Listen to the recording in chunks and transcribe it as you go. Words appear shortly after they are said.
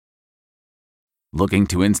Looking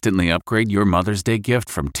to instantly upgrade your Mother's Day gift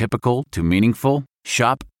from typical to meaningful?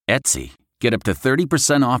 Shop Etsy. Get up to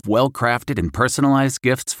 30% off well-crafted and personalized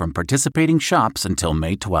gifts from participating shops until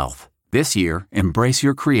May 12th. This year, embrace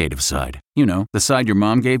your creative side. You know, the side your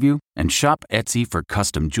mom gave you. And shop Etsy for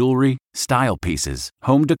custom jewelry, style pieces,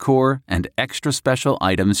 home decor, and extra special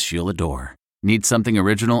items she'll adore. Need something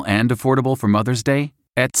original and affordable for Mother's Day?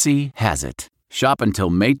 Etsy has it. Shop until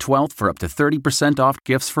May 12th for up to 30% off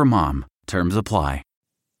gifts for mom. Terms apply.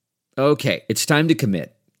 Okay, it's time to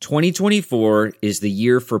commit. 2024 is the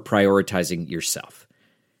year for prioritizing yourself.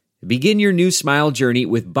 Begin your new smile journey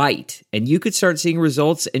with Byte, and you could start seeing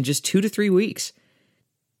results in just 2 to 3 weeks.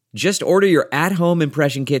 Just order your at-home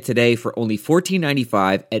impression kit today for only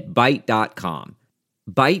 $14.95 at Byte.com.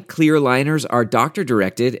 Byte clear liners are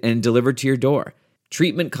doctor-directed and delivered to your door.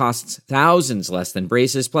 Treatment costs thousands less than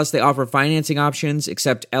braces, plus they offer financing options,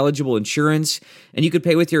 accept eligible insurance, and you could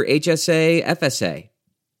pay with your HSA, FSA.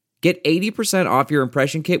 Get 80% off your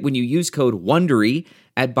impression kit when you use code WONDERY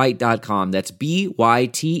at Byte.com. That's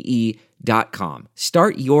BYTE.com.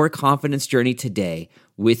 Start your confidence journey today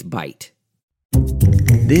with Byte.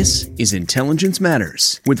 This is Intelligence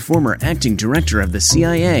Matters with former acting director of the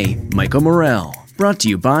CIA, Michael Morell. Brought to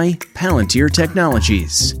you by Palantir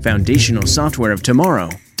Technologies, foundational software of tomorrow,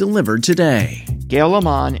 delivered today. Gayle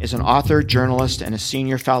Lemmon is an author, journalist, and a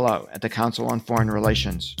senior fellow at the Council on Foreign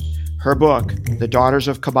Relations. Her book, The Daughters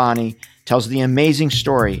of Kobani, tells the amazing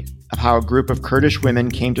story of how a group of Kurdish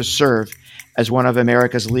women came to serve as one of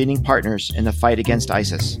America's leading partners in the fight against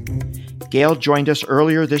ISIS. Gayle joined us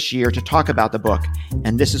earlier this year to talk about the book,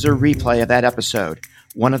 and this is a replay of that episode,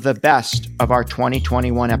 one of the best of our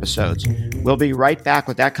 2021 episodes. We'll be right back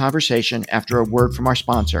with that conversation after a word from our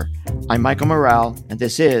sponsor. I'm Michael Morell, and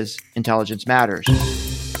this is Intelligence Matters.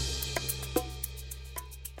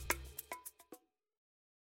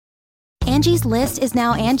 Angie's List is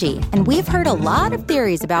now Angie, and we've heard a lot of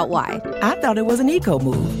theories about why. I thought it was an eco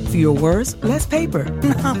move. Fewer words, less paper.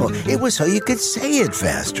 No, it was so you could say it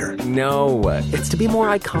faster. No, it's to be more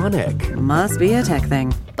iconic. Must be a tech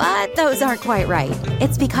thing. But those aren't quite right.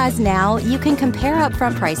 It's because now you can compare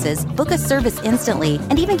upfront prices, book a service instantly,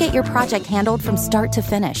 and even get your project handled from start to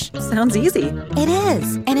finish. Sounds easy. It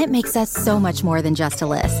is, and it makes us so much more than just a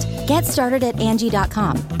list. Get started at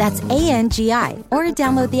Angie.com. That's ANGI, or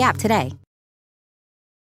download the app today.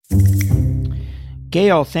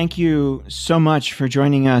 Gayle, thank you so much for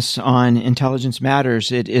joining us on Intelligence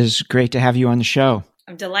Matters. It is great to have you on the show.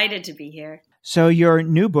 I'm delighted to be here. So your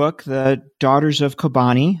new book, The Daughters of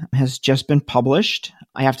Kobani, has just been published.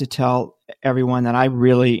 I have to tell everyone that I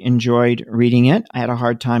really enjoyed reading it. I had a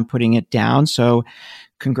hard time putting it down, so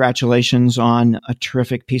congratulations on a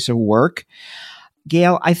terrific piece of work.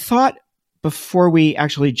 Gayle, I thought before we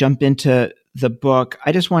actually jump into the book,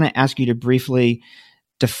 I just want to ask you to briefly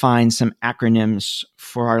define some acronyms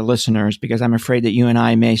for our listeners, because I'm afraid that you and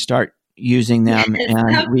I may start using them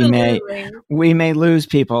and we may lose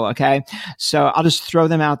people. Okay. So I'll just throw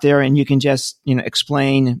them out there and you can just,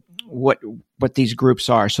 explain what these groups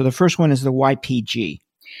are. So the first one is the YPG.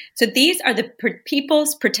 So these are the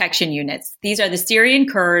People's Protection Units. These are the Syrian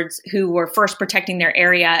Kurds who were first protecting their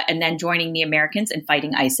area and then joining the Americans and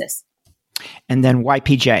fighting ISIS. And then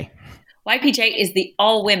YPJ. YPJ is the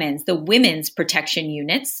Women's Protection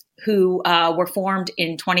Units, who were formed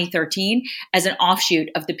in 2013 as an offshoot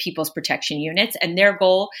of the People's Protection Units. And their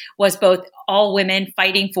goal was both all women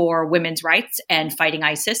fighting for women's rights and fighting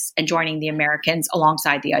ISIS and joining the Americans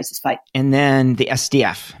alongside the ISIS fight. And then the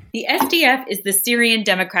SDF. The SDF is the Syrian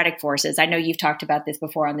Democratic Forces. I know you've talked about this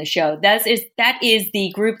before on the show. That is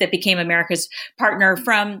the group that became America's partner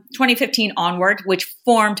from 2015 onward, which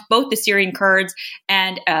formed both the Syrian Kurds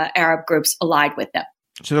and Arab groups allied with them.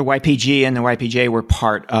 So the YPG and the YPJ were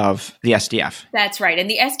part of the SDF. That's right. And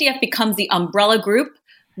the SDF becomes the umbrella group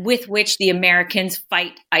with which the Americans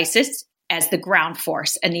fight ISIS as the ground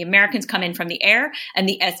force. And the Americans come in from the air and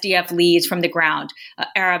the SDF leads from the ground.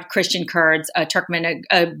 Arab, Christian Kurds, Turkmen,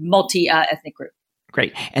 a multi-ethnic group.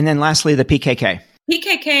 Great. And then lastly, the PKK.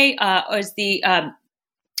 PKK is the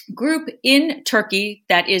group in Turkey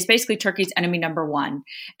that is basically Turkey's enemy number one.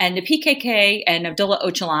 And the PKK and Abdullah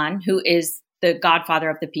Öcalan, who is the godfather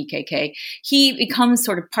of the PKK, he becomes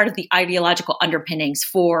sort of part of the ideological underpinnings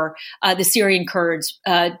for the Syrian Kurds,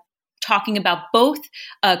 talking about both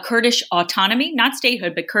Kurdish autonomy, not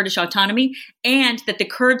statehood, but Kurdish autonomy, and that the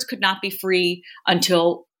Kurds could not be free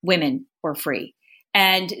until women were free.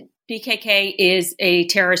 And PKK is a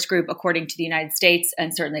terrorist group according to the United States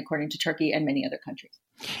and certainly according to Turkey and many other countries.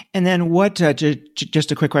 And then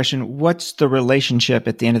just a quick question, what's the relationship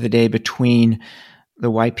at the end of the day between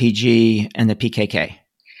the YPG and the PKK?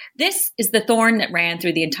 This is the thorn that ran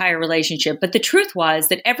through the entire relationship. But the truth was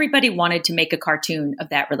that everybody wanted to make a cartoon of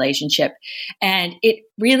that relationship. And it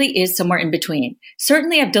really is somewhere in between.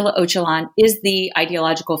 Certainly, Abdullah Öcalan is the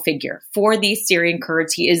ideological figure. For these Syrian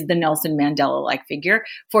Kurds, he is the Nelson Mandela-like figure.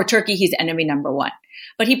 For Turkey, he's enemy number one.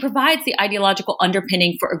 But he provides the ideological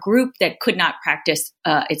underpinning for a group that could not practice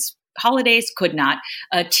its holidays, could not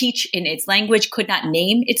teach in its language, could not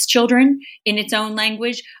name its children in its own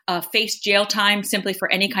language, faced jail time simply for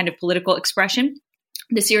any kind of political expression,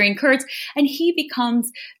 the Syrian Kurds. And he becomes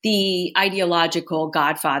the ideological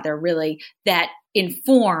godfather, really, that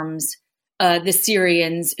informs the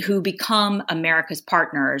Syrians who become America's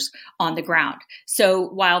partners on the ground. So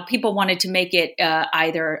while people wanted to make it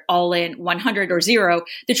either all in 100 or 0,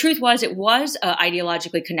 the truth was it was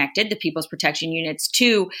ideologically connected, the People's Protection Units,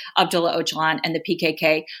 to Abdullah Öcalan and the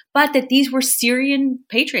PKK, but that these were Syrian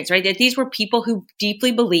patriots, right? That these were people who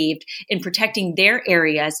deeply believed in protecting their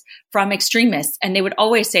areas from extremists. And they would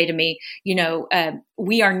always say to me,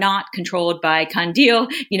 we are not controlled by Kandil.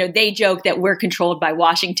 They joke that we're controlled by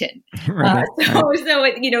Washington. Right.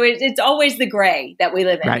 It's always the gray that we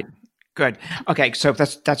live in. Right. Good. Okay. So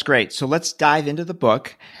that's great. So let's dive into the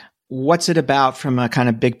book. What's it about from a kind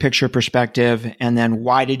of big picture perspective? And then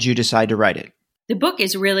why did you decide to write it? The book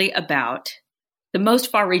is really about the most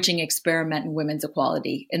far-reaching experiment in women's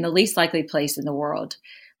equality in the least likely place in the world,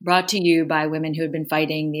 brought to you by women who had been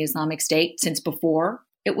fighting the Islamic State since before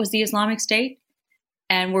it was the Islamic State.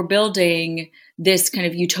 And we're building this kind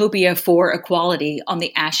of utopia for equality on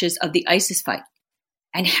the ashes of the ISIS fight.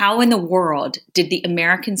 And how in the world did the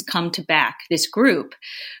Americans come to back this group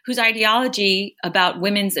whose ideology about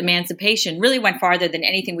women's emancipation really went farther than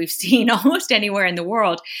anything we've seen almost anywhere in the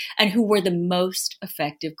world, and who were the most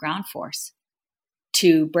effective ground force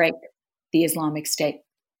to break the Islamic State?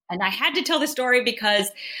 And I had to tell the story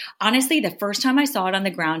because, honestly, the first time I saw it on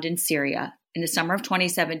the ground in Syria in the summer of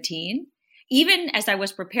 2017, even as I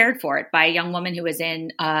was prepared for it by a young woman who was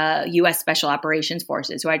in U.S. Special Operations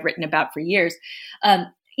Forces, who I'd written about for years,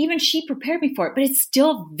 even she prepared me for it. But it's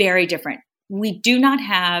still very different. We do not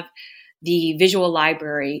have the visual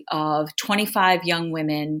library of 25 young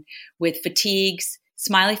women with fatigues,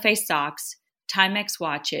 smiley face socks, Timex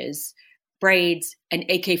watches, braids, and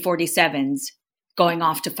AK-47s going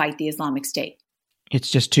off to fight the Islamic State. It's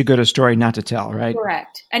just too good a story not to tell, right?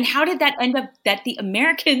 Correct. And how did that end up that the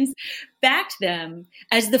Americans backed them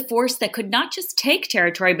as the force that could not just take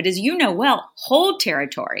territory, but as you know well, hold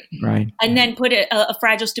territory. Right. And then put a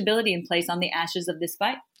fragile stability in place on the ashes of this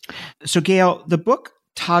fight. So Gayle, the book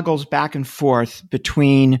toggles back and forth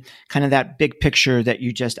between kind of that big picture that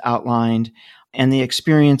you just outlined and the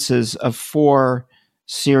experiences of 4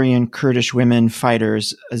 Syrian Kurdish women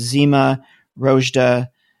fighters, Azima, Rojda,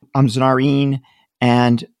 Amzarine,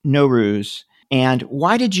 and Nowruz. And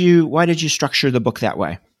why did you structure the book that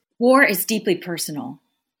way? War is deeply personal,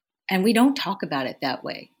 and we don't talk about it that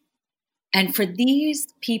way. And for these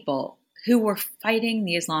people who were fighting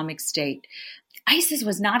the Islamic State, ISIS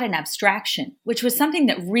was not an abstraction, which was something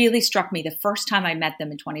that really struck me the first time I met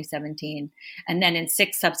them in 2017, and then in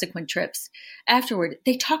 6 subsequent trips afterward.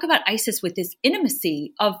 They talk about ISIS with this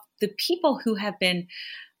intimacy of the people who have been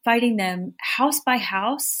fighting them house by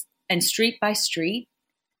house and street by street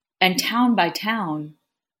and town by town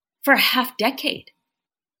for a half decade.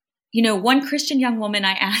 One Christian young woman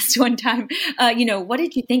I asked one time, what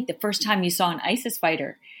did you think the first time you saw an ISIS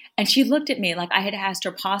fighter? And she looked at me like I had asked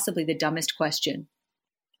her possibly the dumbest question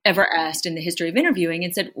ever asked in the history of interviewing,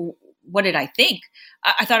 and said, what did I think?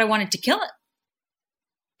 I thought I wanted to kill it.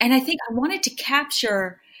 And I think I wanted to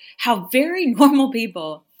capture how very normal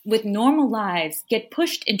people with normal lives get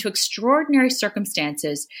pushed into extraordinary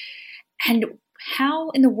circumstances. And how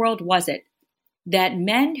in the world was it that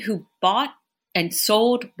men who bought and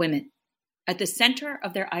sold women at the center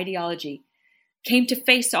of their ideology came to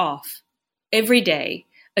face off every day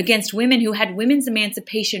against women who had women's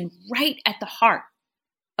emancipation right at the heart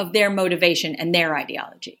of their motivation and their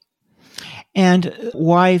ideology? And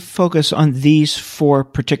why focus on these 4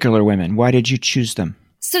 particular women? Why did you choose them?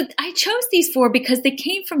 So I chose these 4 because they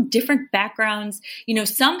came from different backgrounds.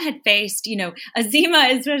 Some had faced,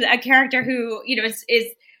 Azima is a character who, is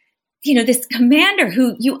this commander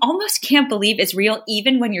who you almost can't believe is real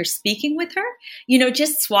even when you're speaking with her,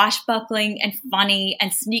 just swashbuckling and funny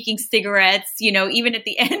and sneaking cigarettes, even at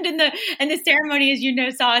the end in the ceremony,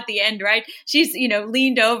 as saw at the end, right? She's,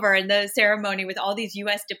 leaned over in the ceremony with all these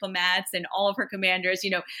U.S. diplomats and all of her commanders,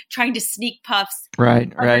 trying to sneak puffs.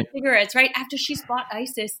 Right. Cigarettes, right? After she's fought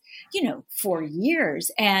ISIS, for years,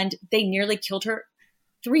 and they nearly killed her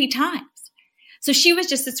 3 times. So she was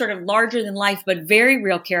just a sort of larger than life, but very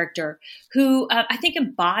real character who I think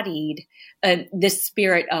embodied this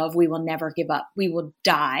spirit of we will never give up. We will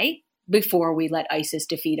die before we let ISIS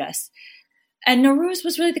defeat us. And Nowruz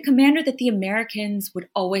was really the commander that the Americans would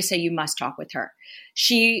always say, you must talk with her.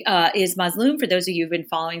 She is Muslim. For those of you who've been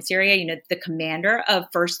following Syria, you know, the commander of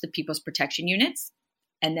first the People's Protection Units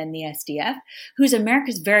and then the SDF, who's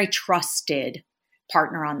America's very trusted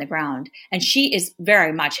partner on the ground. And she is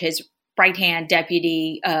very much his right-hand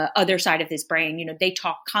deputy, other side of his brain. You know, they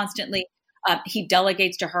talk constantly. He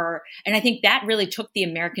delegates to her. And I think that really took the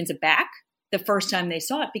Americans aback the first time they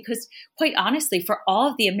saw it, because quite honestly, for all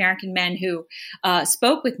of the American men who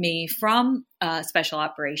spoke with me from special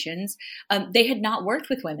operations, they had not worked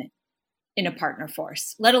with women in a partner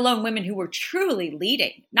force, let alone women who were truly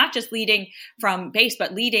leading, not just leading from base,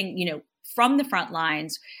 but leading, you know, from the front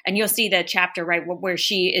lines. And you'll see the chapter, right, where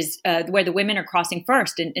she is, where the women are crossing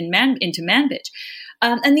first into Manbij.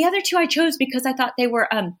 And the other two I chose because I thought they were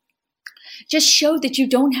just showed that you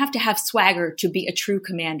don't have to have swagger to be a true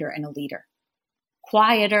commander and a leader.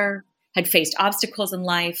 Quieter, had faced obstacles in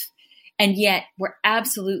life, and yet were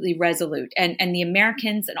absolutely resolute. And the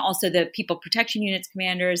Americans and also the People Protection Units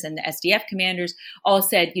commanders and the SDF commanders all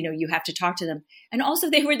said, you know, you have to talk to them. And also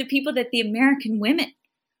they were the people that the American women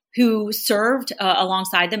who served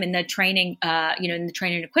alongside them in the training, in the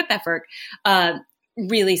train and equip effort,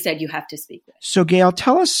 really said you have to speak with. So Gayle,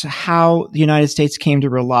 tell us how the United States came to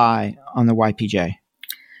rely on the YPJ.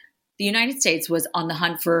 The United States was on the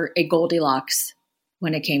hunt for a Goldilocks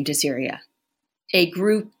when it came to Syria, a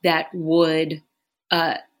group that would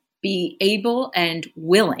be able and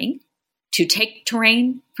willing to take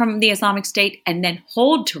terrain from the Islamic State and then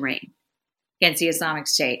hold terrain against the Islamic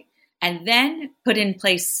State, and then put in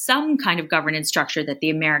place some kind of governance structure that the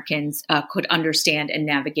Americans could understand and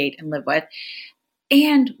navigate and live with,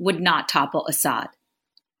 and would not topple Assad.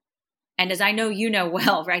 And as I know you know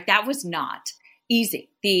well, right, that was not easy.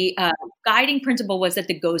 The guiding principle was that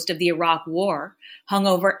the ghost of the Iraq War hung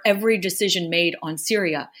over every decision made on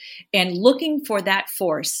Syria, and looking for that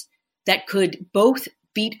force that could both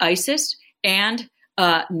beat ISIS and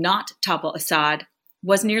not topple Assad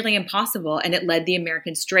was nearly impossible, and it led the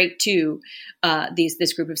Americans straight to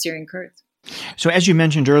this group of Syrian Kurds. So, as you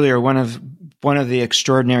mentioned earlier, one of the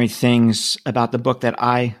extraordinary things about the book that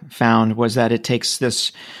I found was that it takes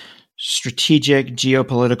this strategic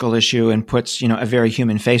geopolitical issue and puts, you know, a very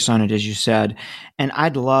human face on it, as you said. And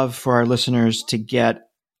I'd love for our listeners to get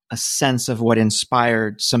a sense of what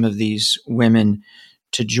inspired some of these women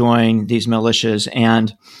to join these militias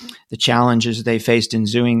and the challenges they faced in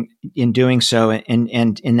doing so.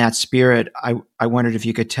 And in that spirit, I wondered if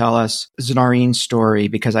you could tell us Znarine's story,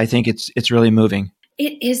 because I think it's really moving.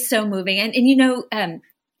 It is so moving. And you know,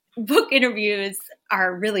 book interviews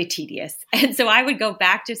are really tedious. And so I would go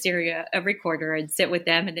back to Syria every quarter and sit with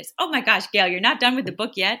them and they say, oh my gosh, Gayle, you're not done with the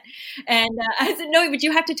book yet. And I said, no, but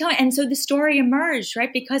you have to tell me. And so the story emerged,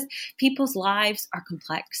 right? Because people's lives are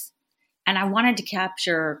complex. And I wanted to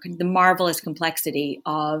capture the marvelous complexity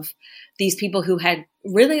of these people who had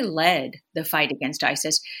really led the fight against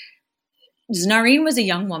ISIS. Znarine was a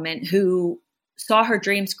young woman who saw her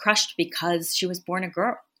dreams crushed because she was born a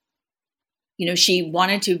girl. You know, she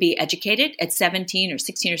wanted to be educated at 17 or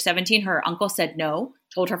 16 or 17. Her uncle said no,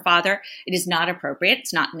 told her father, it is not appropriate.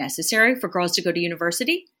 It's not necessary for girls to go to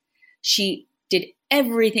university. She did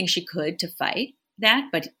everything she could to fight that,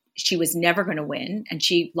 but she was never going to win. And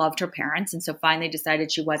she loved her parents. And so finally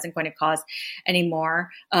decided she wasn't going to cause any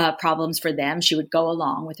more problems for them. She would go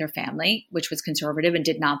along with her family, which was conservative and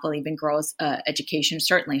did not believe in girls' education,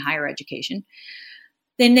 certainly higher education.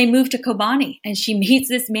 Then they move to Kobani and she meets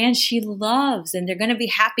this man she loves and they're going to be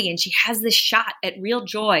happy. And she has this shot at real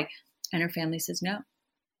joy. And her family says no.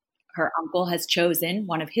 Her uncle has chosen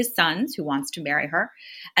one of his sons who wants to marry her.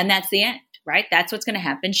 And that's the end, right? That's what's going to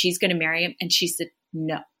happen. She's going to marry him. And she said,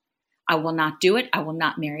 no, I will not do it. I will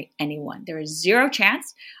not marry anyone. There is zero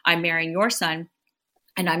chance I'm marrying your son.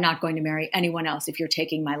 And I'm not going to marry anyone else if you're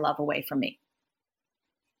taking my love away from me.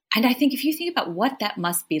 And I think if you think about what that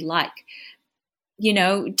must be like, you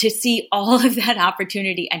know, to see all of that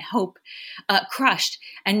opportunity and hope crushed.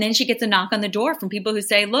 And then she gets a knock on the door from people who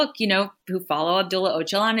say, look, you know, who follow Abdullah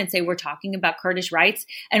Öcalan and say, we're talking about Kurdish rights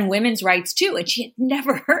and women's rights too. And she had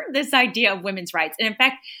never heard this idea of women's rights. And in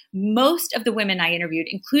fact, most of the women I interviewed,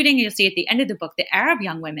 including, you'll see at the end of the book, the Arab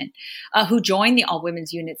young women who joined the all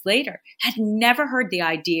women's units later, had never heard the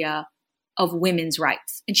idea of women's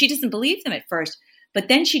rights. And she doesn't believe them at first, but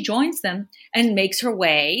then she joins them and makes her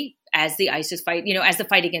way as the ISIS fight, you know, as the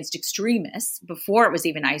fight against extremists before it was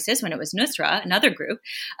even ISIS, when it was Nusra, another group,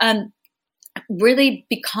 really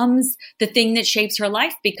becomes the thing that shapes her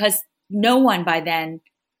life, because no one by then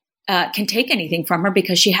can take anything from her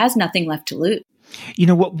because she has nothing left to lose. You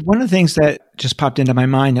know what? One of the things that just popped into my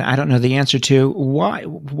mind, and I don't know the answer to,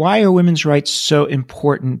 why are women's rights so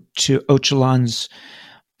important to Öcalan's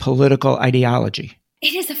political ideology?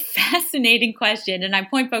 It is a fascinating question, and I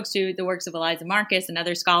point folks to the works of Eliza Marcus and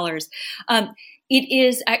other scholars. It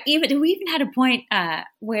is we even had a point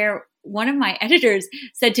where one of my editors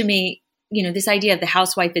said to me, this idea of the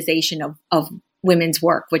housewifeization of women's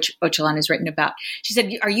work, which Öcalan has written about. She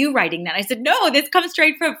said, "Are you writing that?" I said, "No, this comes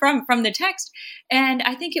straight from the text." And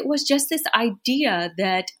I think it was just this idea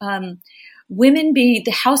that women being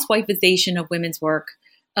the housewifeization of women's work,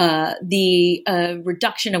 the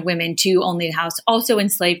reduction of women to only the house, also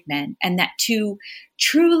enslaved men, and that to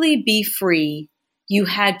truly be free, you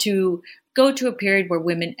had to go to a period where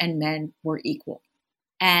women and men were equal.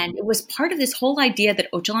 And it was part of this whole idea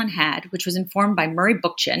that Öcalan had, which was informed by Murray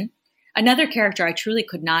Bookchin, another character I truly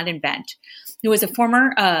could not invent, who was a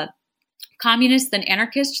former communist, then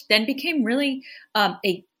anarchist, then became really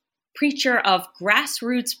a preacher of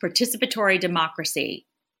grassroots participatory democracy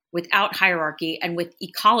without hierarchy and with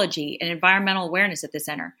ecology and environmental awareness at the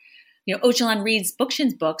center. Öcalan reads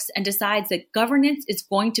Bookchin's books and decides that governance is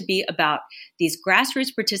going to be about these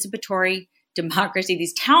grassroots participatory democracy,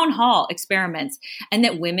 these town hall experiments, and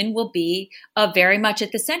that women will be very much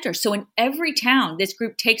at the center. So in every town, this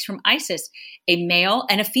group takes from ISIS a male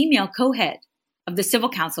and a female co-head of the civil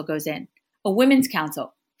council goes in. A women's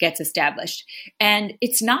council gets established. And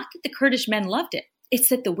it's not that the Kurdish men loved it. It's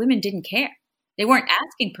that the women didn't care. They weren't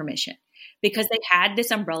asking permission because they had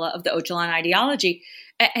this umbrella of the Öcalan ideology.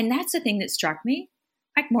 And that's the thing that struck me,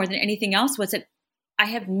 like more than anything else, was that I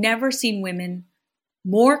have never seen women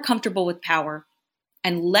more comfortable with power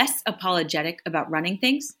and less apologetic about running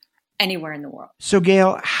things anywhere in the world. So,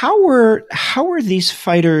 Gayle, how were these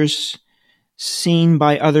fighters seen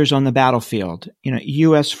by others on the battlefield?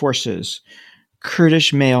 U.S. forces,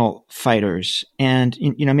 Kurdish male fighters, and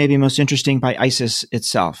maybe most interesting, by ISIS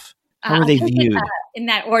itself. How were they viewed? In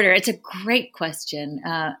that order, it's a great question,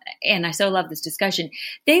 and I so love this discussion.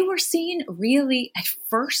 They were seen really at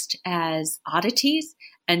first as oddities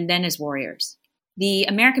and then as warriors. The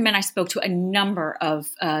American men, I spoke to a number of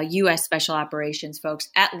U.S. Special Operations folks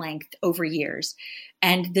at length over years.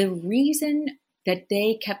 And the reason that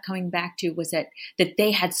they kept coming back to was that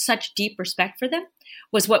they had such deep respect for them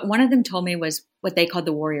was what one of them told me was what they called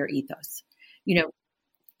the warrior ethos.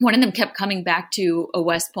 One of them kept coming back to a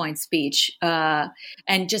West Point speech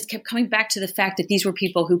and just kept coming back to the fact that these were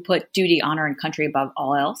people who put duty, honor, and country above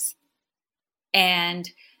all else. And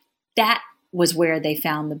that was where they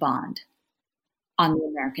found the bond on the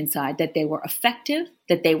American side, that they were effective,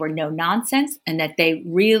 that they were no nonsense, and that they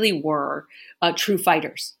really were true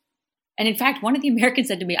fighters. And in fact, one of the Americans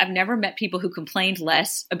said to me, "I've never met people who complained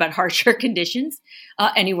less about harsher conditions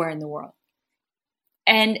anywhere in the world."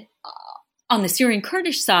 And on the Syrian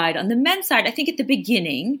Kurdish side, on the men's side, I think at the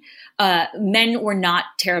beginning, men were not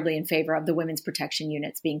terribly in favor of the women's protection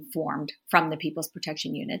units being formed from the people's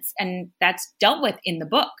protection units. And that's dealt with in the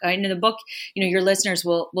book. In the book, your listeners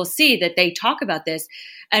will see that they talk about this.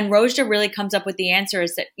 And Rojda really comes up with the answer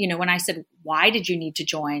is that, when I said, why did you need to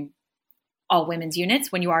join all women's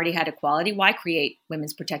units when you already had equality? Why create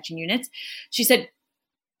women's protection units? She said,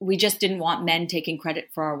 we just didn't want men taking credit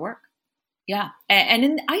for our work. Yeah. And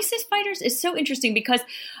in ISIS fighters is so interesting because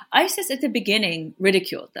ISIS at the beginning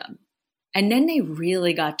ridiculed them. And then they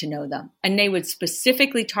really got to know them. And they would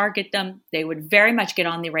specifically target them. They would very much get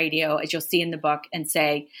on the radio, as you'll see in the book, and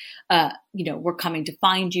say, we're coming to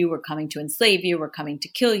find you. We're coming to enslave you. We're coming to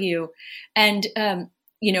kill you. And,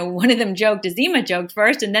 one of them joked, Azima joked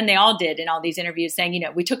first, and then they all did in all these interviews saying,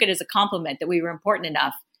 we took it as a compliment that we were important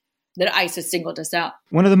enough that ISIS singled us out.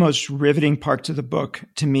 One of the most riveting parts of the book,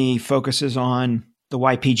 to me, focuses on the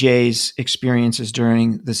YPJ's experiences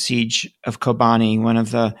during the siege of Kobani, one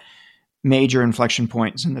of the major inflection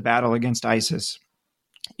points in the battle against ISIS.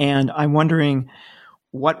 And I'm wondering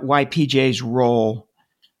what YPJ's role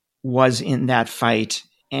was in that fight,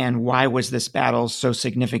 and why was this battle so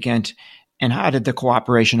significant, and how did the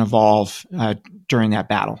cooperation evolve during that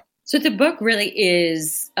battle? So the book really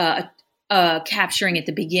is capturing at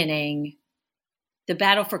the beginning the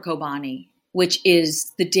battle for Kobani, which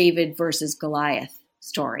is the David versus Goliath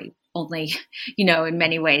story. Only, in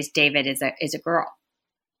many ways, David is a girl,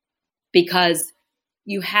 because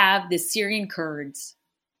you have the Syrian Kurds,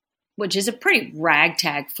 which is a pretty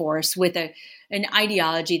ragtag force with an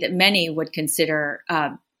ideology that many would consider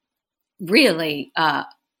really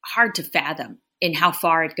hard to fathom in how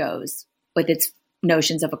far it goes with its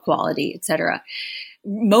notions of equality, et cetera.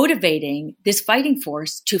 motivating this fighting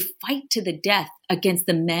force to fight to the death against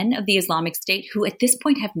the men of the Islamic State, who at this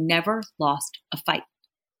point have never lost a fight.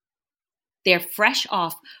 They're fresh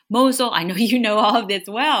off Mosul. I know you know all of this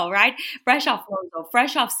well, right? Fresh off Mosul,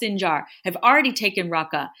 fresh off Sinjar, have already taken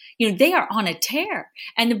Raqqa. They are on a tear.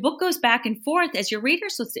 And the book goes back and forth, as your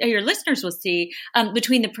readers will see, or your listeners will see,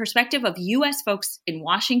 between the perspective of U.S. folks in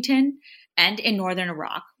Washington and in northern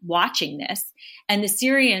Iraq watching this, and the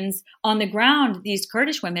Syrians on the ground, these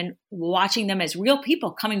Kurdish women watching them as real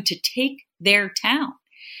people coming to take their town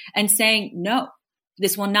and saying, no,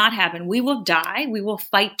 this will not happen. We will die. We will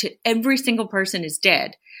fight till every single person is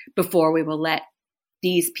dead before we will let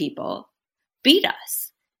these people beat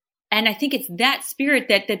us. And I think it's that spirit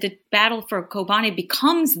that the battle for Kobani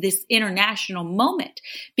becomes this international moment,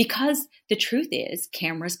 because the truth is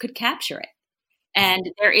cameras could capture it.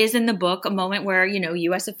 And there is in the book a moment where,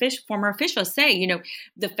 U.S. former officials say,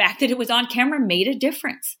 the fact that it was on camera made a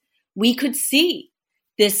difference. We could see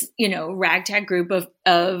this, ragtag group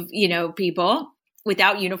of people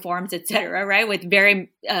without uniforms, et cetera, right? With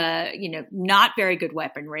very, not very good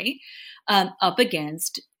weaponry, up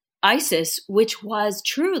against ISIS, which was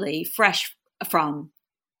truly fresh from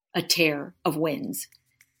a tear of winds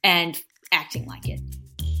and acting like it.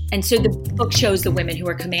 And so the book shows the women who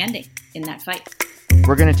are commanding in that fight.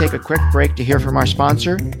 We're going to take a quick break to hear from our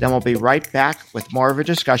sponsor. Then we'll be right back with more of a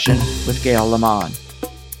discussion with Gayle Lemmon.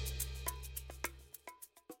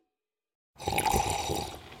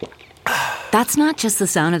 That's not just the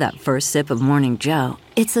sound of that first sip of Morning Joe.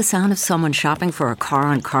 It's the sound of someone shopping for a car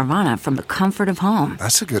on Carvana from the comfort of home.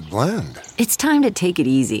 That's a good blend. It's time to take it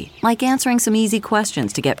easy, like answering some easy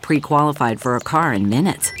questions to get pre-qualified for a car in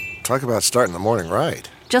minutes. Talk about starting the morning right.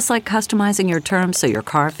 Just like customizing your terms so your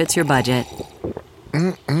car fits your budget.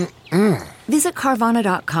 Visit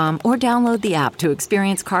Carvana.com or download the app to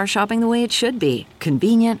experience car shopping the way it should be.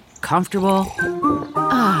 Convenient, comfortable.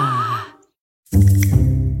 Ah.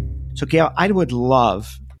 So, Gayle, I would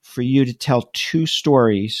love for you to tell two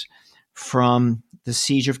stories from the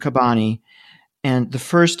siege of Kobani. And the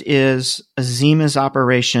first is Azima's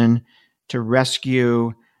operation to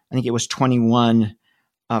rescue, I think it was 21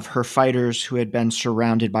 of her fighters who had been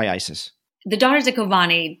surrounded by ISIS. The Daughters of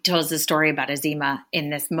Kobani tells the story about Azima in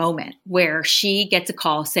this moment where she gets a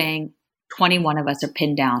call saying 21 of us are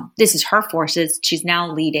pinned down. This is her forces. She's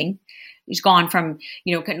now leading. She's gone from,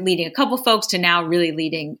 leading a couple folks to now really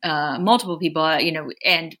leading multiple people,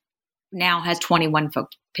 and now has 21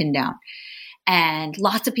 folks pinned down. And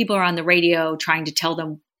lots of people are on the radio trying to tell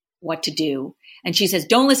them what to do. And she says,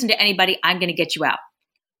 don't listen to anybody. I'm going to get you out.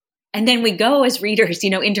 And then we go as readers,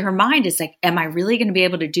 into her mind. It's like, am I really going to be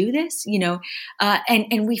able to do this?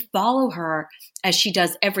 And we follow her as she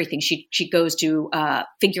does everything. She goes to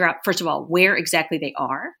figure out, first of all, where exactly they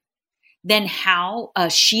are, then how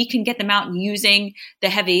she can get them out using the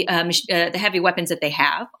heavy weapons that they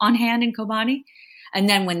have on hand in Kobani. And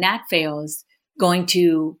then when that fails, going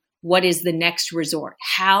to what is the next resort?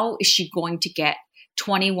 How is she going to get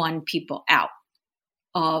 21 people out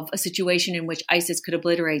of a situation in which ISIS could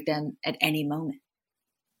obliterate them at any moment?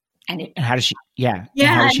 And how does she? Yeah.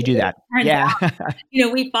 How does she do that? Yeah.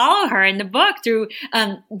 We follow her in the book through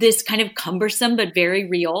this kind of cumbersome but very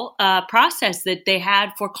real process that they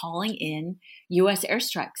had for calling in U.S.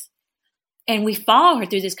 airstrikes. And we follow her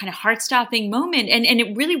through this kind of heart-stopping moment. And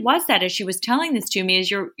it really was that, as she was telling this to me,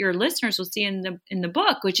 as your listeners will see in the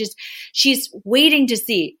book, which is she's waiting to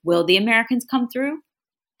see, will the Americans come through?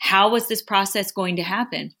 How was this process going to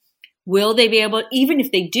happen? Will they be able, even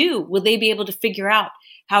if they do, will they be able to figure out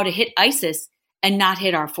how to hit ISIS and not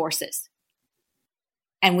hit our forces?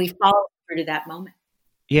 And we follow her to that moment.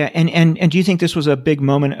 Yeah. And do you think this was a big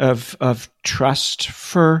moment of trust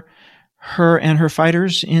for her and her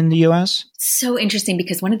fighters in the U.S.? So interesting,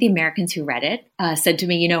 because one of the Americans who read it said to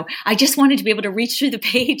me, I just wanted to be able to reach through the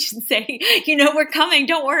page and say, we're coming,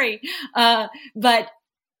 don't worry. But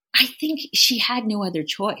I think she had no other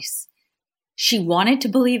choice. She wanted to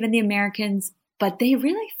believe in the Americans, but they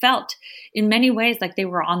really felt in many ways like they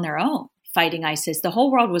were on their own fighting ISIS. The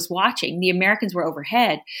whole world was watching. The Americans were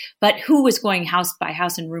overhead, but who was going house by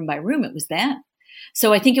house and room by room? It was them.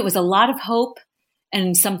 So I think it was a lot of hope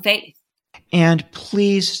and some faith. And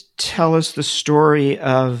please tell us the story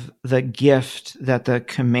of the gift that the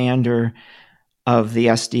commander of the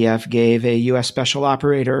SDF gave a U.S. special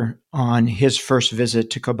operator on his first visit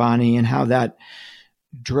to Kobani, and how that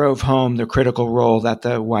drove home the critical role that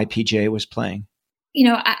the YPJ was playing.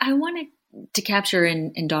 I wanted to capture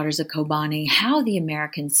in Daughters of Kobani how the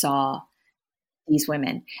Americans saw these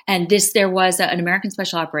women. And there was an American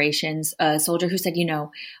special operations soldier who said,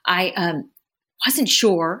 I wasn't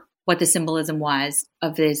sure what the symbolism was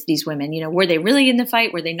of these women. Were they really in the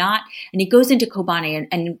fight? Were they not? And he goes into Kobani,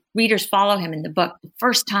 and readers follow him in the book the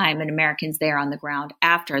first time an American's there on the ground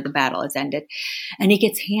after the battle has ended. And he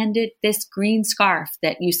gets handed this green scarf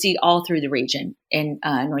that you see all through the region in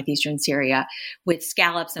northeastern Syria with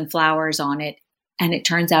scallops and flowers on it. And it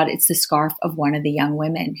turns out it's the scarf of one of the young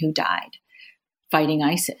women who died fighting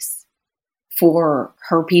ISIS for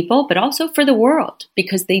her people, but also for the world,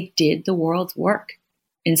 because they did the world's work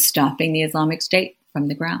in stopping the Islamic State from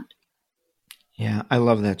the ground. Yeah, I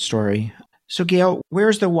love that story. So, Gayle,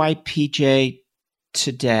 where's the YPJ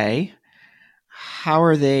today? How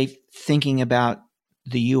are they thinking about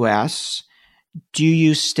the U.S.? Do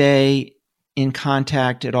you stay in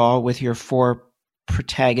contact at all with your 4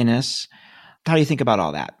 protagonists? How do you think about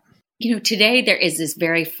all that? Today there is this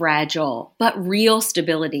very fragile but real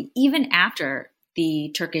stability, even after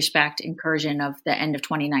the Turkish-backed incursion of the end of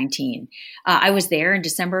 2019. I was there in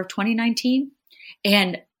December of 2019,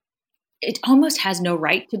 and it almost has no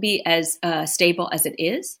right to be as stable as it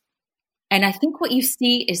is. And I think what you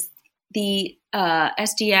see is the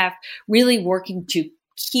SDF really working to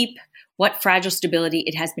keep what fragile stability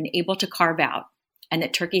it has been able to carve out, and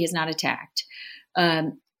that Turkey has not attacked,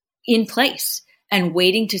 in place, and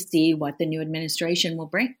waiting to see what the new administration will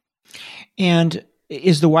bring. And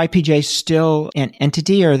is the YPJ still an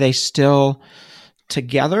entity? Are they still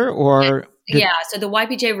together? Or so the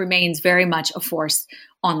YPJ remains very much a force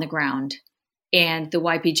on the ground. And the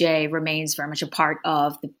YPJ remains very much a part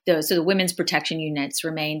of so the women's protection units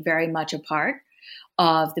remain very much a part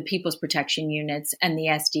of the people's protection units and the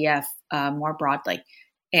SDF more broadly.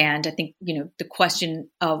 And I think, the question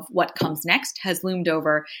of what comes next has loomed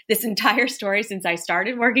over this entire story since I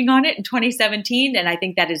started working on it in 2017. And I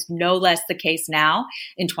think that is no less the case now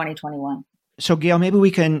in 2021. So, Gayle, maybe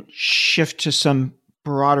we can shift to some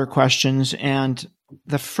broader questions. And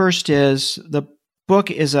the first is, the book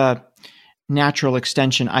is a natural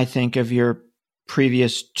extension, I think, of your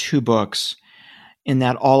previous 2 books, in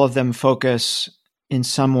that all of them focus in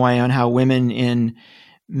some way on how women in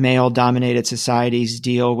male-dominated societies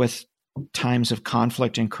deal with times of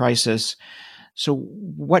conflict and crisis. So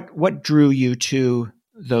what drew you to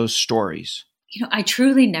those stories? I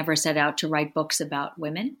truly never set out to write books about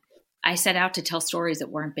women. I set out to tell stories that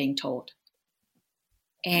weren't being told.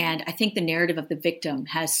 And I think the narrative of the victim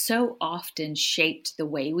has so often shaped the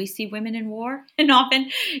way we see women in war. And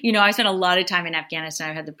often, I spent a lot of time in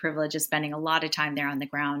Afghanistan. I had the privilege of spending a lot of time there on the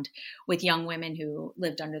ground with young women who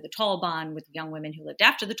lived under the Taliban, with young women who lived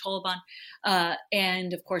after the Taliban,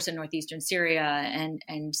 and of course in northeastern Syria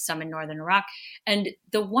and some in northern Iraq. And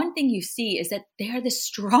the one thing you see is that they are the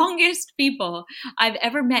strongest people I've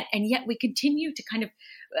ever met. And yet we continue to kind of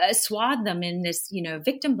swathe them in this,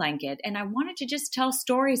 victim blanket. And I wanted to just tell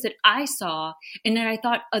stories that I saw and that I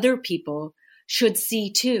thought other people should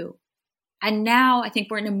see too. And now I think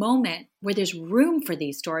we're in a moment where there's room for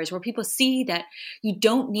these stories, where people see that you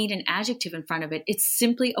don't need an adjective in front of it. It's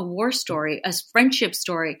simply a war story, a friendship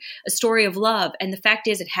story, a story of love. And the fact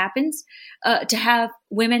is, it happens to have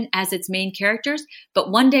women as its main characters.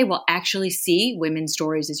 But one day we'll actually see women's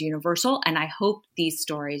stories as universal. And I hope these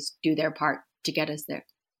stories do their part to get us there.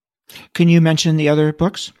 Can you mention the other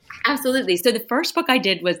books? Absolutely. So the first book I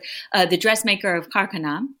did was The Dressmaker of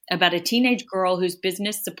Karkana, about a teenage girl whose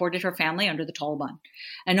business supported her family under the Taliban.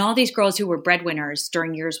 And all these girls who were breadwinners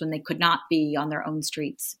during years when they could not be on their own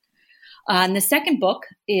streets. And the second book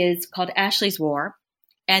is called Ashley's War.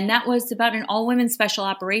 And that was about an all-women special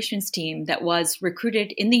operations team that was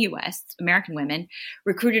recruited in the U.S., American women,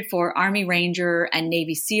 recruited for Army Ranger and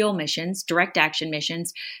Navy SEAL missions, direct action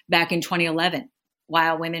missions, back in 2011.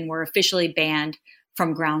 While women were officially banned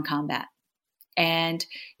from ground combat. And,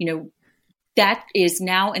 that is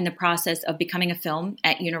now in the process of becoming a film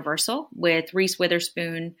at Universal, with Reese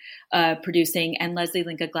Witherspoon producing and Leslie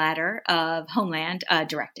Linka Glatter of Homeland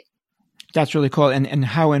directing. That's really cool. And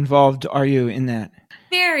how involved are you in that?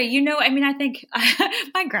 Very, I think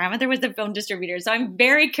my grandmother was a film distributor, so I'm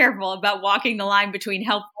very careful about walking the line between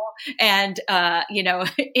helpful and,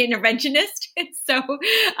 interventionist. So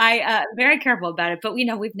I very careful about it. But,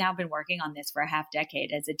 we've now been working on this for a half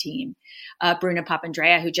decade as a team. Bruna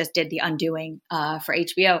Papandrea, who just did The Undoing for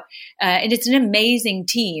HBO. And it's an amazing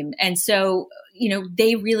team. And so,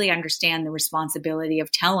 they really understand the responsibility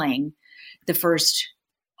of telling the first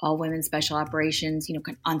all-women special operations,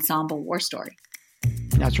 ensemble war story.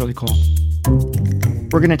 That's really cool.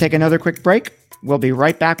 We're going to take another quick break. We'll be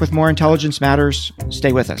right back with more Intelligence Matters.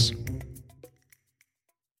 Stay with us.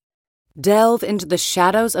 Delve into the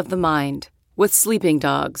shadows of the mind with Sleeping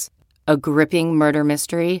Dogs, a gripping murder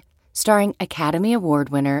mystery starring Academy Award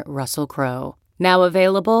winner Russell Crowe. Now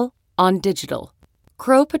available on digital.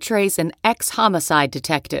 Crow portrays an ex-homicide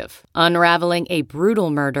detective unraveling a brutal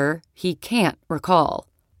murder he can't recall.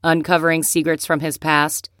 Uncovering secrets from his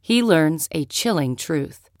past, he learns a chilling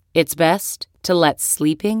truth. It's best to let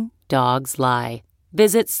sleeping dogs lie.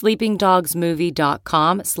 Visit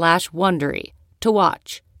sleepingdogsmovie.com/Wondery to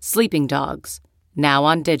watch Sleeping Dogs, now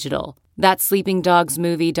on digital. That's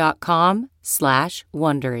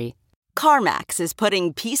sleepingdogsmovie.com/Wondery. CarMax is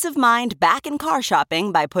putting peace of mind back in car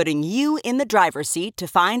shopping by putting you in the driver's seat to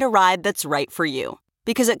find a ride that's right for you.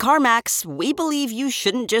 Because at CarMax, we believe you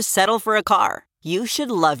shouldn't just settle for a car. You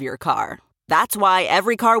should love your car. That's why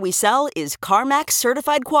every car we sell is CarMax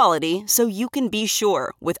certified quality, so you can be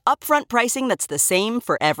sure with upfront pricing that's the same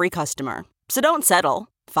for every customer. So don't settle.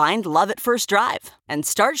 Find love at first drive and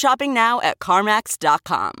start shopping now at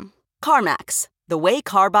CarMax.com. CarMax, the way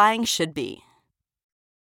car buying should be.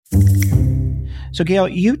 So, Gayle,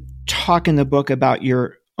 you talk in the book about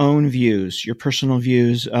your own views, your personal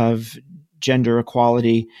views of gender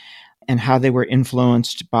equality and how they were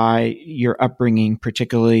influenced by your upbringing,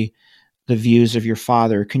 particularly the views of your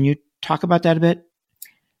father. Can you talk about that a bit?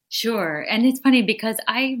 Sure. And it's funny because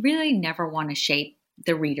I really never want to shape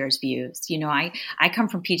the reader's views. You know, I come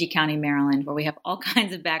from PG County, Maryland, where we have all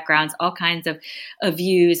kinds of backgrounds, all kinds of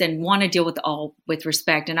views, and want to deal with all with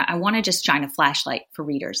respect. And I want to just shine a flashlight for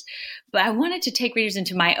readers. But I wanted to take readers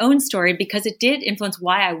into my own story because it did influence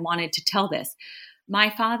why I wanted to tell this. My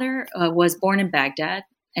father was born in Baghdad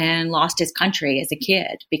and lost his country as a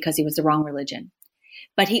kid because he was the wrong religion.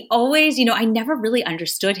 But he always, I never really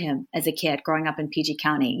understood him as a kid growing up in PG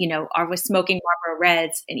County. I was smoking Marlboro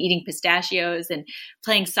Reds and eating pistachios and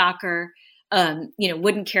playing soccer,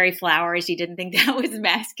 wouldn't carry flowers. He didn't think that was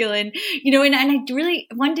masculine, and I really,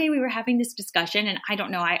 one day we were having this discussion and I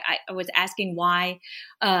don't know, I was asking why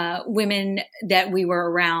women that we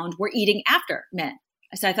were around were eating after men.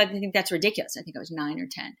 So I think that's ridiculous. I think I was 9 or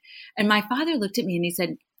 10. And my father looked at me and he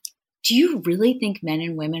said, "Do you really think men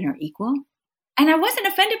and women are equal?" And I wasn't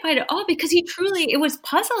offended by it at all because it was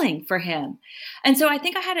puzzling for him. And so I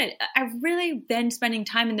think I really then spending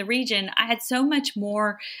time in the region, I had so much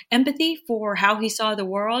more empathy for how he saw the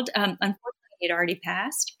world. Unfortunately, he had already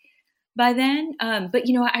passed by then. But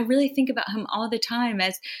I really think about him all the time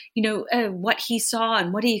as, what he saw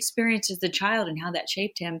and what he experienced as a child and how that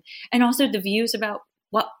shaped him. And also the views about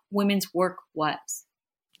what women's work was.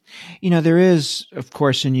 There is, of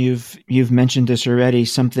course, and you've mentioned this already,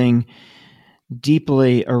 something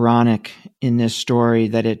deeply ironic in this story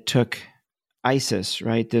that it took ISIS,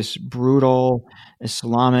 right? This brutal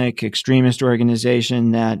Islamic extremist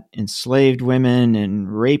organization that enslaved women and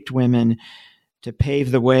raped women to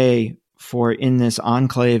pave the way for, in this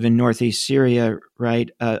enclave in northeast Syria, right?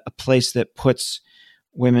 A place that puts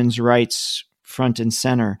women's rights front and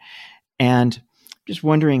center. And just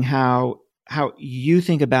wondering how you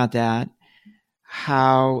think about that,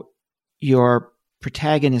 how your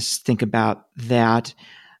protagonists think about that,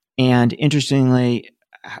 and interestingly,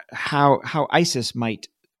 how ISIS might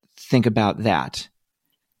think about that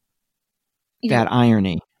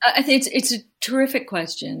irony. I think it's a terrific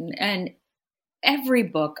question, and every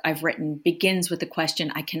book I've written begins with a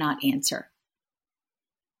question I cannot answer.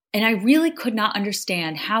 And I really could not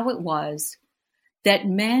understand how it was that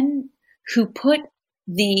men who put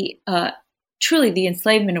truly the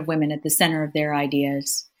enslavement of women at the center of their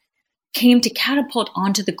ideas came to catapult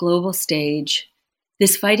onto the global stage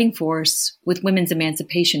this fighting force with women's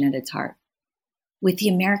emancipation at its heart, with the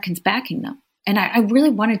Americans backing them. And I really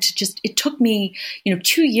wanted to it took me,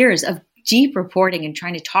 2 years of deep reporting and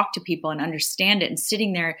trying to talk to people and understand it, and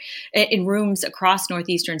sitting there in rooms across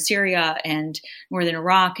northeastern Syria and northern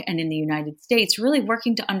Iraq and in the United States, really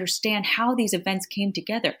working to understand how these events came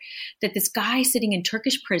together. That this guy sitting in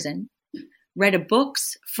Turkish prison read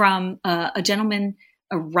books from a gentleman,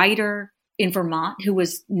 a writer in Vermont who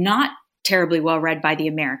was not terribly well read by the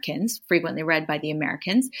Americans, frequently read by the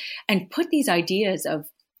Americans, and put these ideas of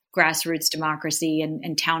grassroots democracy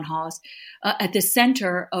and town halls at the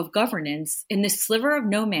center of governance in this sliver of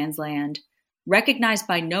no man's land, recognized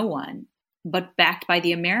by no one, but backed by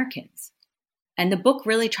the Americans. And the book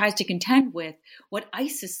really tries to contend with what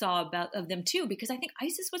ISIS saw of them too, because I think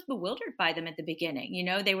ISIS was bewildered by them at the beginning.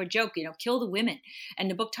 They would joke, kill the women. And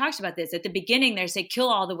the book talks about this. At the beginning, they say, kill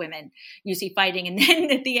all the women you see fighting. And then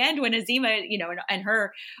at the end, when Azima, and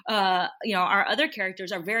her, our other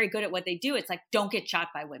characters are very good at what they do. It's like, don't get shot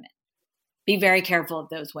by women. Be very careful of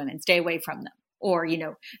those women. Stay away from them. Or,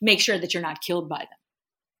 make sure that you're not killed by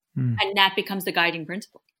them. And that becomes the guiding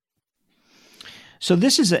principle. So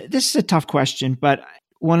this is a tough question, but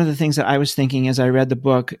one of the things that I was thinking as I read the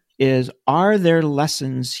book is, are there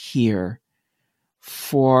lessons here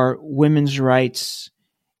for women's rights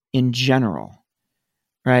in general,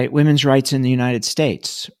 right? Women's rights in the United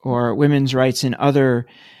States or women's rights in other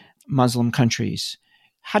Muslim countries.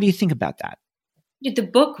 How do you think about that? The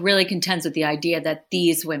book really contends with the idea that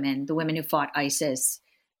these women, the women who fought ISIS,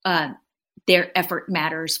 their effort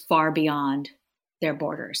matters far beyond their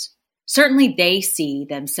borders. Certainly they see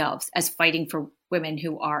themselves as fighting for women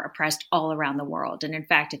who are oppressed all around the world. And in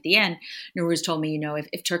fact, at the end, Nowruz told me,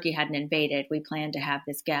 if Turkey hadn't invaded, we planned to have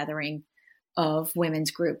this gathering of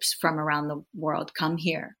women's groups from around the world come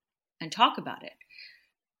here and talk about it.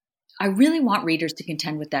 I really want readers to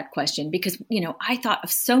contend with that question because, I thought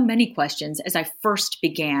of so many questions as I first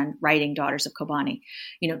began writing Daughters of Kobani.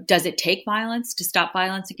 Does it take violence to stop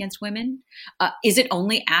violence against women? Is it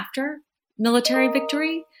only after military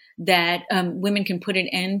victory that women can put an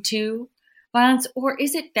end to violence? Or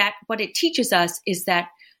is it that what it teaches us is that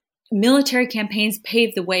military campaigns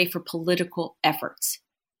pave the way for political efforts?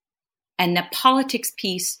 And the politics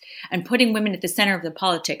piece and putting women at the center of the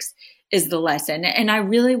politics is the lesson. And I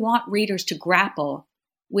really want readers to grapple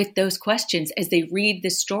with those questions as they read the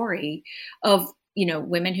story of,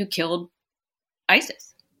 women who killed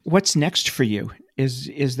ISIS. What's next for you?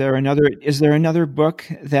 Is there another book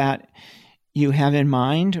that you have in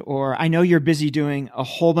mind? Or I know you're busy doing a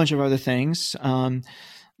whole bunch of other things.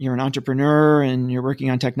 You're an entrepreneur and you're working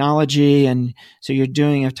on technology. And so you're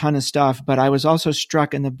doing a ton of stuff. But I was also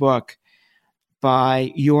struck in the book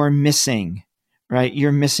by your missing, right?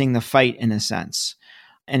 You're missing the fight in a sense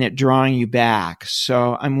and it drawing you back.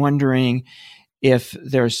 So I'm wondering if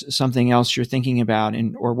there's something else you're thinking about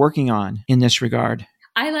or working on in this regard.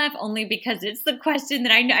 I laugh only because it's the question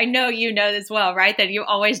that I know you know this well, right? That you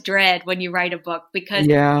always dread when you write a book because,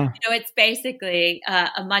 it's basically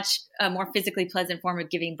a much more physically pleasant form of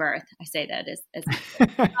giving birth. I say that as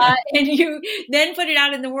and you then put it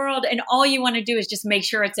out in the world and all you want to do is just make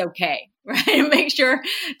sure it's okay, right? And make sure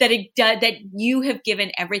that that you have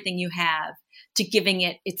given everything you have to giving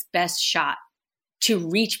it its best shot to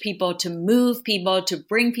reach people, to move people, to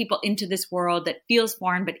bring people into this world that feels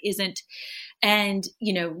foreign but isn't. And,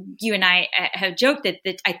 you and I have joked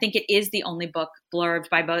that I think it is the only book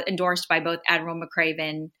endorsed by both Admiral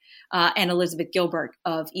McCraven and Elizabeth Gilbert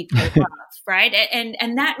of Eat, Pray, Love, right?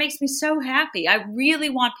 And that makes me so happy. I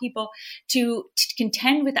really want people to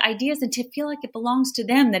contend with ideas and to feel like it belongs to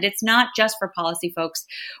them, that it's not just for policy folks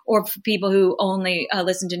or for people who only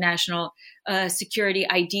listen to national security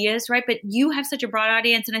ideas, right? But you have such a broad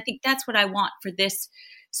audience, and I think that's what I want for this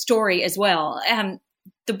story as well.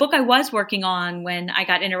 The book I was working on when I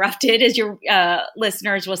got interrupted, as your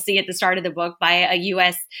listeners will see at the start of the book, by a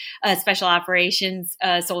U.S. Special Operations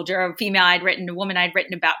soldier, a woman I'd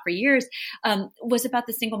written about for years, was about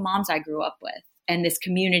the single moms I grew up with and this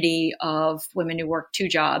community of women who worked 2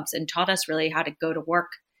 jobs and taught us really how to go to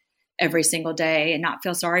work every single day and not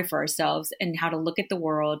feel sorry for ourselves and how to look at the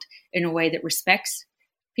world in a way that respects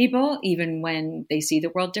people, even when they see the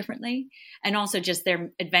world differently, and also just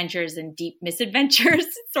their adventures and deep misadventures,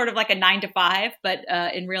 sort of like a 9 to 5, but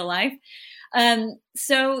in real life.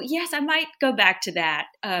 So yes, I might go back to that.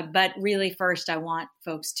 But really first, I want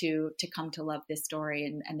folks to come to love this story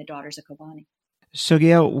and the Daughters of Kobani. So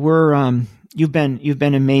Gayle, you've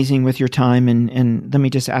been amazing with your time. And let me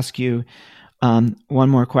just ask you one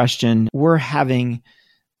more question. We're having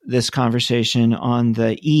this conversation on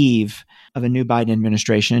the eve of a new Biden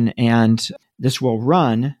administration, and this will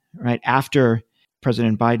run right after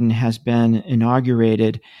President Biden has been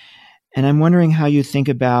inaugurated. And I'm wondering how you think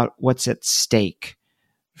about what's at stake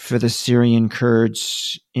for the Syrian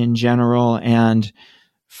Kurds in general and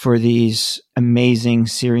for these amazing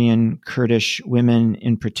Syrian Kurdish women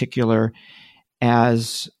in particular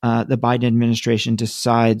as the Biden administration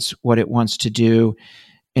decides what it wants to do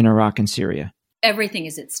in Iraq and Syria. Everything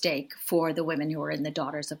is at stake for the women who are in the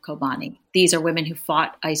Daughters of Kobani. These are women who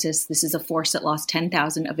fought ISIS. This is a force that lost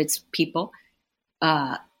 10,000 of its people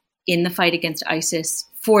in the fight against ISIS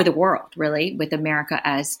for the world, really, with America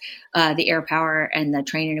as the air power and the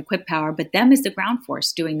train and equip power, but them as the ground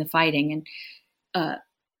force doing the fighting. And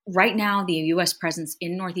right now, the U.S. presence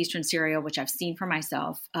in northeastern Syria, which I've seen for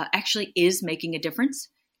myself, actually is making a difference.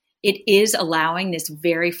 It is allowing this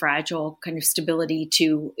very fragile kind of stability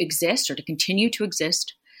to exist or to continue to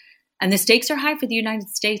exist. And the stakes are high for the United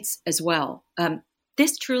States as well.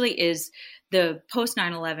 This truly is the post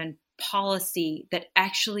 9/11 policy that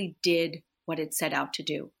actually did what it set out to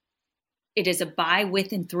do. It is a by,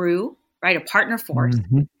 with, and through, right? A partner force.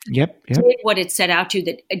 Mm-hmm. Yep. Did what it set out to,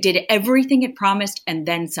 that did everything it promised and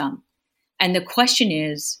then some. And the question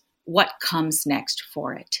is, what comes next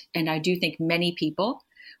for it? And I do think many people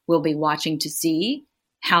will be watching to see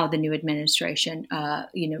how the new administration,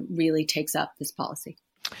 really takes up this policy.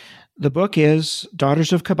 The book is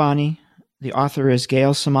Daughters of Kobani. The author is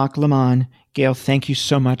Gayle Tzemach Lemmon. Gayle, thank you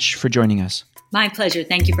so much for joining us. My pleasure.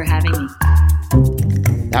 Thank you for having me.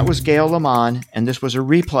 That was Gayle Lemmon, and this was a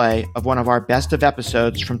replay of one of our best of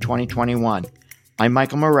episodes from 2021. I'm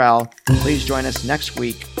Michael Morell. Please join us next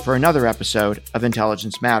week for another episode of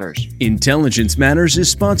Intelligence Matters. Intelligence Matters is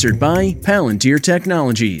sponsored by Palantir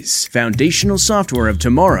Technologies, foundational software of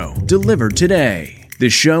tomorrow, delivered today. The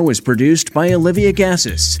show is produced by Olivia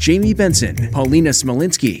Gassis, Jamie Benson, Paulina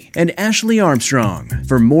Smolinski, and Ashley Armstrong.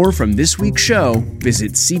 For more from this week's show,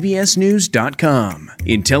 visit cbsnews.com.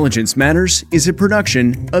 Intelligence Matters is a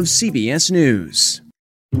production of CBS News.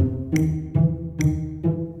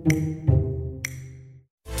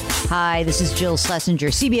 Hi, this is Jill Schlesinger,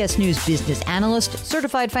 CBS News business analyst,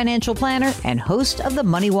 certified financial planner, and host of the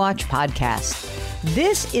Money Watch podcast.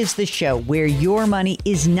 This is the show where your money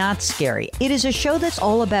is not scary. It is a show that's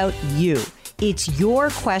all about you. It's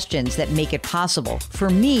your questions that make it possible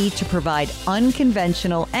for me to provide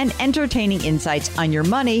unconventional and entertaining insights on your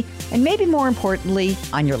money, and maybe more importantly,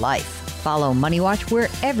 on your life. Follow Money Watch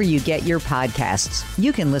wherever you get your podcasts.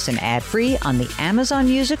 You can listen ad-free on the Amazon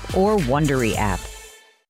Music or Wondery app.